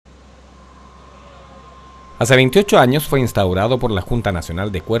Hace 28 años fue instaurado por la Junta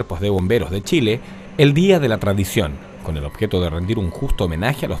Nacional de Cuerpos de Bomberos de Chile el Día de la Tradición, con el objeto de rendir un justo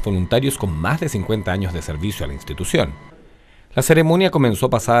homenaje a los voluntarios con más de 50 años de servicio a la institución. La ceremonia comenzó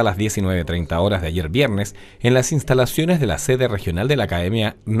pasadas las 19:30 horas de ayer viernes en las instalaciones de la sede regional de la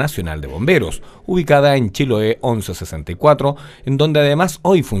Academia Nacional de Bomberos, ubicada en Chiloé 1164, en donde además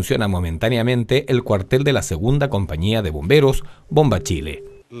hoy funciona momentáneamente el cuartel de la segunda compañía de bomberos, Bomba Chile.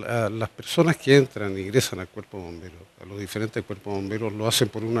 Las personas que entran e ingresan al cuerpo de bomberos, a los diferentes cuerpos de bomberos, lo hacen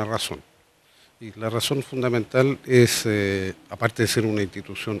por una razón. Y la razón fundamental es, aparte de ser una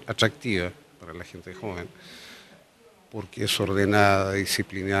institución atractiva para la gente joven, porque es ordenada,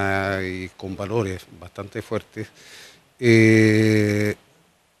 disciplinada y con valores bastante fuertes,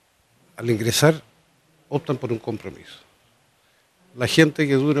 al ingresar optan por un compromiso. La gente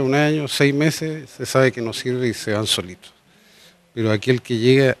que dura 1 año, 6 meses, se sabe que no sirve y se van solitos. Pero aquel que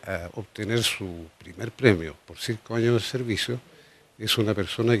llega a obtener su primer premio por 5 años de servicio es una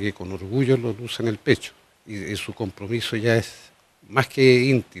persona que con orgullo lo luce en el pecho y su compromiso ya es más que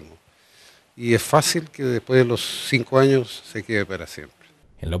íntimo y es fácil que después de los 5 años se quede para siempre.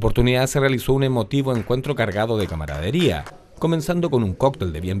 En la oportunidad se realizó un emotivo encuentro cargado de camaradería, comenzando con un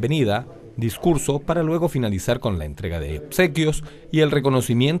cóctel de bienvenida, discurso para luego finalizar con la entrega de obsequios y el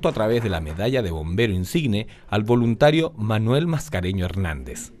reconocimiento a través de la medalla de Bombero Insigne al voluntario Manuel Mascareño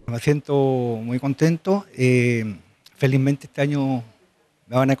Hernández. Me siento muy contento. Felizmente este año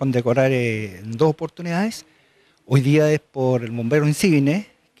me van a condecorar en 2 oportunidades. Hoy día es por el Bombero Insigne,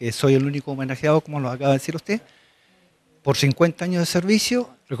 que soy el único homenajeado, como lo acaba de decir usted, por 50 años de servicio.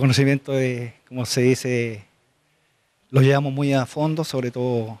 Reconocimiento de, como se dice, lo llevamos muy a fondo, sobre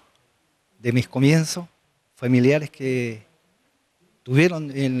todo de mis comienzos, familiares que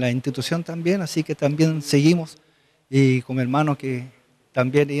tuvieron en la institución también, así que también seguimos, y con mi hermano que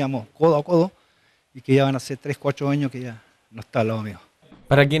también íbamos codo a codo, y que ya van a ser 3, 4 años que ya no está al lado mío.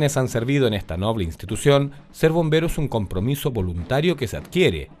 Para quienes han servido en esta noble institución, ser bombero es un compromiso voluntario que se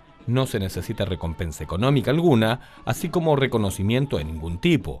adquiere. No se necesita recompensa económica alguna, así como reconocimiento de ningún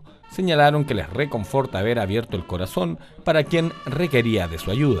tipo. Señalaron que les reconforta haber abierto el corazón para quien requería de su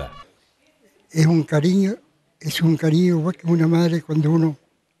ayuda. Es un cariño igual que una madre cuando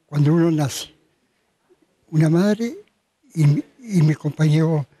uno nace. Una madre y mi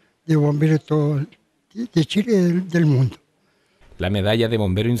compañero de bomberos todo de Chile y del mundo. La medalla de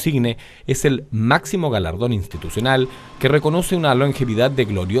Bombero Insigne es el máximo galardón institucional que reconoce una longevidad de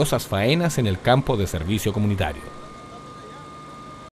gloriosas faenas en el campo de servicio comunitario.